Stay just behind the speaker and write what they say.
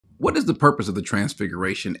What is the purpose of the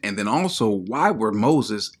Transfiguration? And then also, why were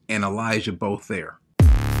Moses and Elijah both there?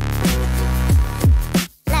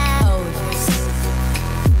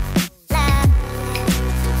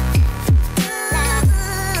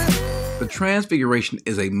 The Transfiguration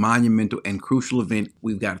is a monumental and crucial event.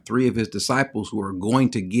 We've got three of his disciples who are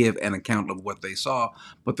going to give an account of what they saw.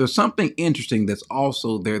 But there's something interesting that's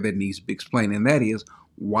also there that needs to be explained, and that is,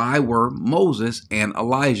 why were Moses and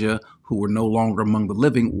Elijah, who were no longer among the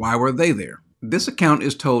living, why were they there? This account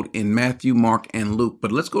is told in Matthew, Mark, and Luke,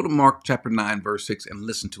 but let's go to Mark chapter 9, verse 6 and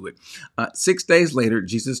listen to it. 6 days later,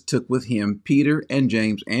 Jesus took with him Peter and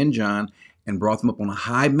James and John and brought them up on a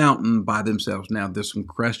high mountain by themselves. Now, there's some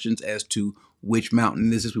questions as to which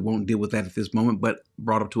mountain this is. We won't deal with that at this moment, but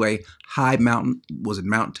brought up to a high mountain. Was it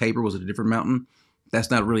Mount Tabor? Was it a different mountain? That's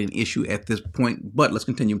not really an issue at this point, but let's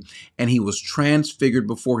continue. And he was transfigured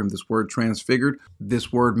before him. This word transfigured,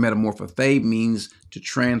 this word metamorphothe means to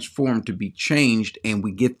transform, to be changed, and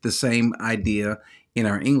we get the same idea in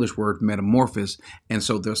our English word metamorphosis. And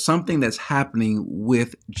so there's something that's happening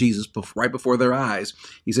with Jesus right before their eyes.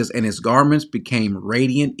 He says, and his garments became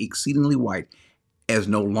radiant, exceedingly white, as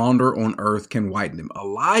no launder on earth can whiten them.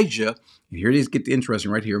 Elijah, here it is, get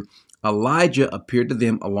interesting right here. Elijah appeared to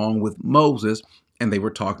them along with Moses, and they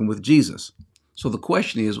were talking with Jesus. So the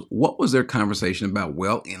question is, what was their conversation about?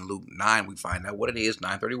 Well, in Luke 9, we find out what it is,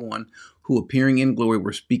 9:31, who appearing in glory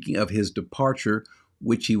were speaking of his departure,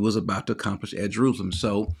 which he was about to accomplish at Jerusalem.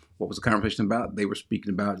 So what was the conversation about? They were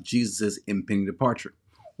speaking about Jesus' impending departure.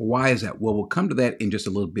 Why is that? Well, we'll come to that in just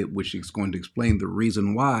a little bit, which is going to explain the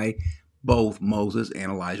reason why both Moses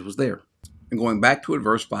and Elijah was there. And going back to it,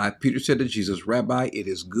 verse 5, Peter said to Jesus, Rabbi, it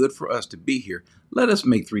is good for us to be here. Let us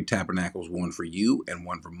make 3 tabernacles, one for you, and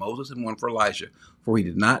one for Moses, and one for Elijah. For he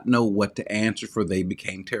did not know what to answer, for they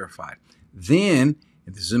became terrified. Then,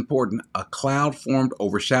 and this is important, a cloud formed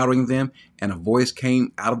overshadowing them, and a voice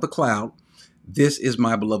came out of the cloud. This is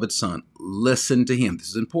my beloved son. Listen to him. This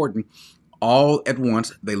is important. All at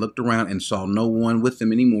once, they looked around and saw no one with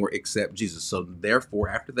them anymore except Jesus. So therefore,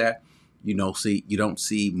 after that, you don't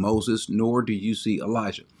see Moses, nor do you see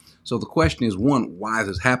Elijah. So the question is, 1, why is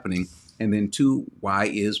this happening? And then 2, why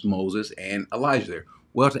is Moses and Elijah there?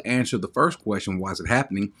 Well, to answer the first question, why is it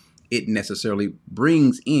happening? It necessarily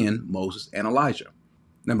brings in Moses and Elijah.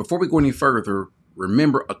 Now, before we go any further,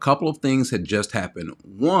 remember a couple of things had just happened.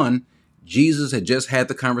 1, Jesus had just had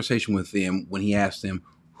the conversation with them when he asked them,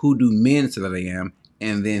 who do men say that I am?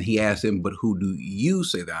 And then he asked them, but who do you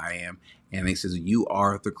say that I am? And he says, you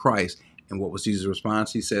are the Christ. And what was Jesus'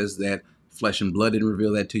 response? He says that flesh and blood didn't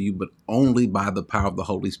reveal that to you, but only by the power of the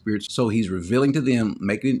Holy Spirit. So he's revealing to them,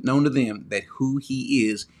 making it known to them that who he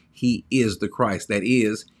is the Christ. That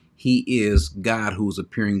is, he is God who is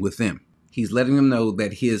appearing with them. He's letting them know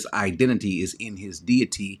that his identity is in his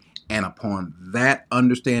deity. And upon that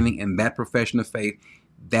understanding and that profession of faith,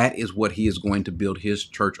 that is what he is going to build his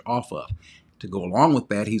church off of. To go along with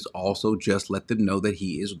that, he's also just let them know that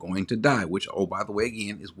he is going to die, which, oh, by the way,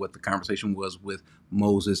 again, is what the conversation was with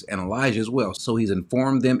Moses and Elijah as well. So he's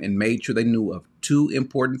informed them and made sure they knew of 2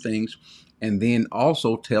 important things, and then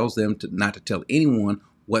also tells them not to tell anyone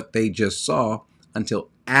what they just saw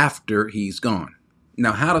until after he's gone.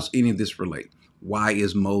 Now, how does any of this relate? Why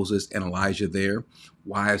is Moses and Elijah there?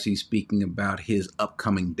 Why is he speaking about his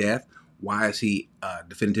upcoming death? Why is he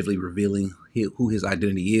definitively revealing who his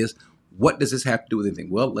identity is? What does this have to do with anything?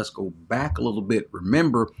 Well, let's go back a little bit.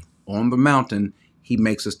 Remember, on the mountain, he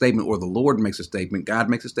makes a statement, or the Lord makes a statement. God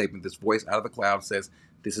makes a statement. This voice out of the cloud says,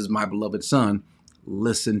 this is my beloved son.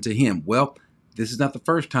 Listen to him. Well, this is not the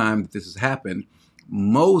first time that this has happened.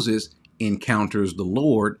 Moses encounters the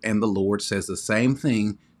Lord, and the Lord says the same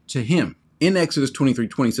thing to him. In Exodus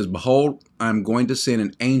 23:20, it says, behold, I'm going to send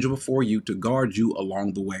an angel before you to guard you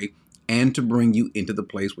along the way, and to bring you into the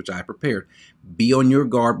place which I prepared. Be on your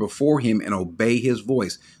guard before him and obey his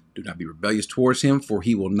voice. Do not be rebellious towards him, for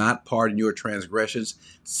he will not pardon your transgressions,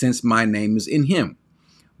 since my name is in him.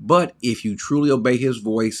 But if you truly obey his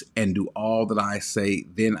voice and do all that I say,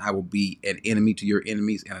 then I will be an enemy to your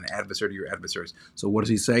enemies and an adversary to your adversaries. So what does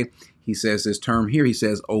he say? He says this term here, he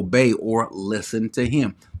says obey or listen to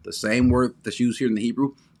him. The same word that's used here in the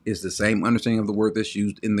Hebrew is the same understanding of the word that's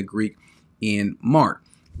used in the Greek in Mark.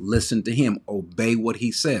 Listen to him. Obey what he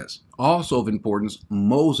says. Also of importance,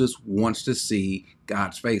 Moses wants to see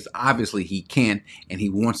God's face. Obviously, he can't, and he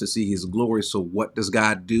wants to see his glory. So what does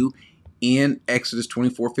God do? In Exodus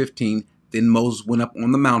 24:15, then Moses went up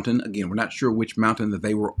on the mountain. Again, we're not sure which mountain that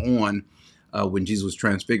they were on when Jesus was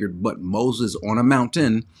transfigured, but Moses on a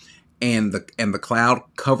mountain, and the cloud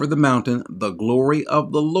covered the mountain. The glory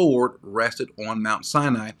of the Lord rested on Mount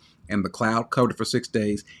Sinai. and the cloud covered it for 6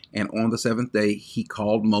 days. And on the seventh day, he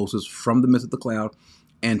called Moses from the midst of the cloud,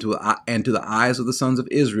 and to the eyes of the sons of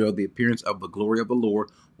Israel, the appearance of the glory of the Lord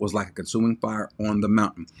was like a consuming fire on the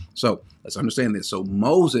mountain. So let's understand this. So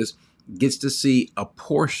Moses gets to see a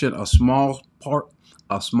small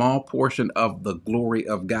portion of the glory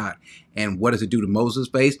of God. And what does it do to Moses'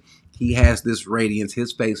 face? He has this radiance.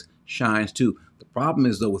 His face shines too. The problem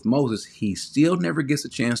is, though, with Moses, he still never gets a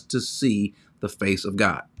chance to see the face of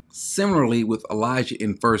God. Similarly, with Elijah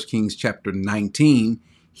in 1 Kings chapter 19,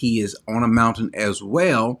 he is on a mountain as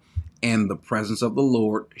well, and the presence of the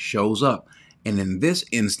Lord shows up. And in this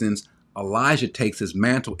instance, Elijah takes his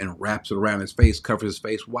mantle and wraps it around his face, covers his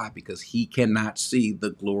face. Why? Because he cannot see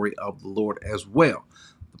the glory of the Lord as well.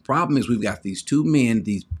 The problem is we've got these two men,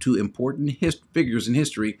 these two important figures in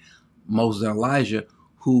history, Moses and Elijah,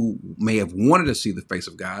 who may have wanted to see the face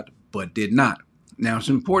of God, but did not. Now, it's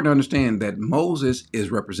important to understand that Moses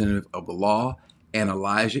is representative of the law and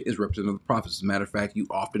Elijah is representative of the prophets. As a matter of fact, you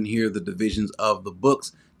often hear the divisions of the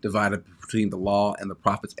books divided between the law and the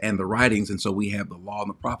prophets and the writings. And so we have the law and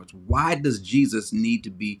the prophets. Why does Jesus need to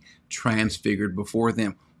be transfigured before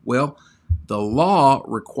them? Well, the law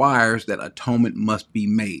requires that atonement must be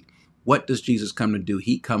made. What does Jesus come to do?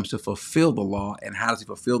 He comes to fulfill the law. And how does he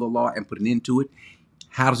fulfill the law and put an end to it?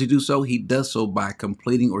 How does he do so? He does so by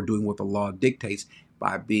completing or doing what the law dictates,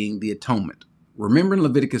 by being the atonement. Remember in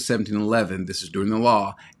Leviticus 17:11, this is during the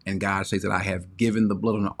law, and God says that I have given the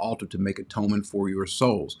blood on the altar to make atonement for your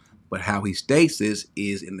souls. But how he states this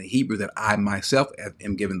is in the Hebrew that I myself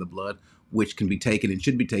am giving the blood, which can be taken and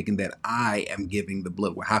should be taken, that I am giving the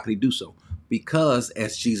blood. Well, how could he do so? Because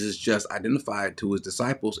as Jesus just identified to his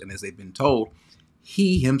disciples and as they've been told,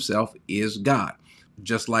 he himself is God.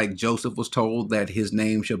 Just like Joseph was told that his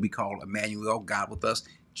name shall be called Emmanuel, God with us,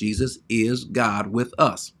 Jesus is God with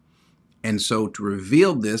us. And so to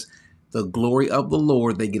reveal this, the glory of the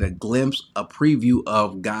Lord, they get a glimpse, a preview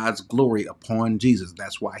of God's glory upon Jesus.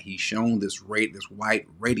 That's why he's shown this white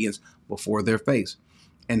radiance before their face.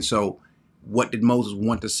 And so what did Moses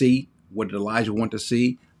want to see? What did Elijah want to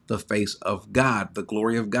see? The face of God, the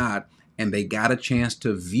glory of God. And they got a chance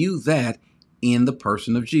to view that in the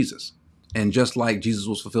person of Jesus. And just like Jesus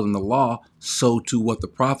was fulfilling the law, so too what the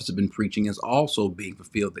prophets have been preaching is also being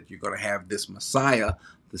fulfilled, that you're going to have this Messiah,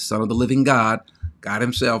 the Son of the living God, God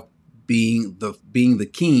himself being the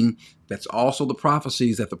king. That's also the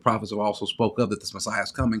prophecies that the prophets have also spoke of, that this Messiah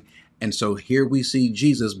is coming. And so here we see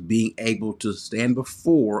Jesus being able to stand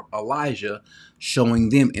before Elijah, showing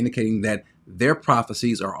them, indicating that their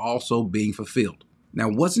prophecies are also being fulfilled. Now,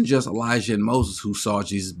 it wasn't just Elijah and Moses who saw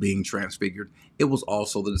Jesus being transfigured. It was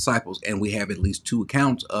also the disciples. And we have at least two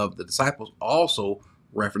accounts of the disciples also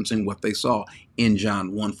referencing what they saw. In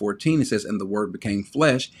John 1:14, it says, and the word became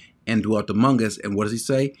flesh and dwelt among us. And what does he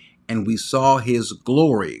say? And we saw his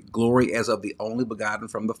glory as of the only begotten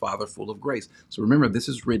from the Father, full of grace. So remember, this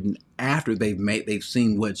is written after they've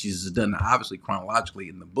seen what Jesus has done. Now, obviously, chronologically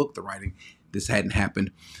in the book, the writing, this hadn't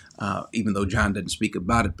happened, even though John doesn't speak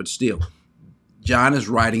about it, but still. John is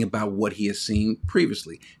writing about what he has seen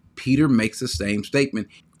previously. Peter makes the same statement,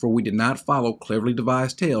 for we did not follow cleverly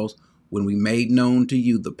devised tales when we made known to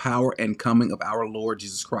you the power and coming of our Lord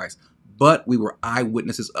Jesus Christ, but we were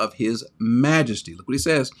eyewitnesses of his majesty. Look what he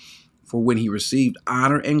says, for when he received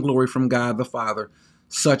honor and glory from God the Father,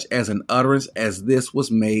 such as an utterance as this was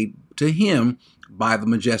made to him by the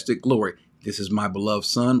majestic glory. This is my beloved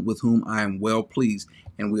Son, with whom I am well pleased.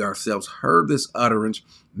 And we ourselves heard this utterance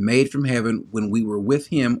made from heaven when we were with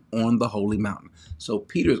him on the holy mountain. So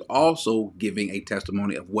Peter is also giving a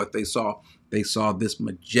testimony of what they saw. They saw this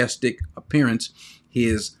majestic appearance,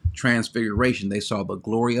 his transfiguration. They saw the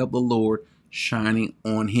glory of the Lord shining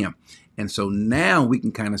on him. And so now we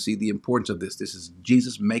can kind of see the importance of this. This is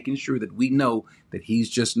Jesus making sure that we know that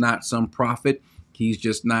he's just not some prophet. He's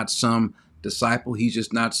just not some disciple. He's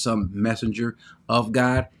just not some messenger of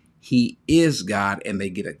God. He is God, and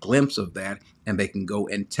they get a glimpse of that, and they can go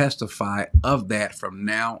and testify of that from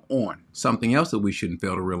now on. Something else that we shouldn't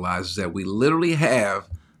fail to realize is that we literally have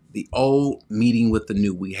the old meeting with the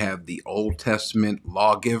new. We have the Old Testament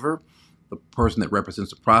lawgiver, the person that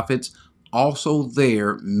represents the prophets, also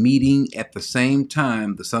there meeting at the same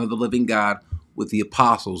time, the Son of the living God with the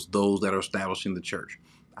apostles, those that are establishing the church.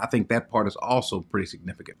 I think that part is also pretty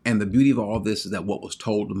significant. And the beauty of all this is that what was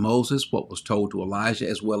told to Moses, what was told to Elijah,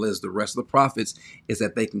 as well as the rest of the prophets, is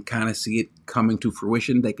that they can kind of see it coming to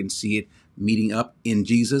fruition. They can see it meeting up in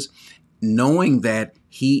Jesus, knowing that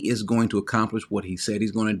he is going to accomplish what he said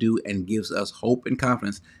he's going to do, and gives us hope and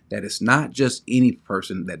confidence that it's not just any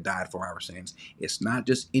person that died for our sins. It's not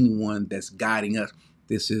just anyone that's guiding us,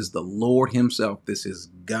 This is the Lord himself. This is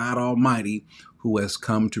God Almighty who has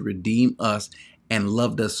come to redeem us and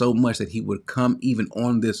loved us so much that he would come even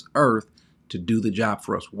on this earth to do the job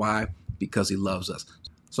for us. Why? Because he loves us.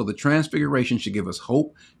 So the transfiguration should give us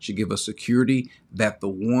hope, should give us security that the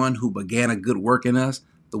one who began a good work in us,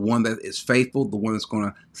 the one that is faithful, the one that's going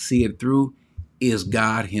to see it through, is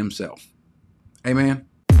God himself. Amen.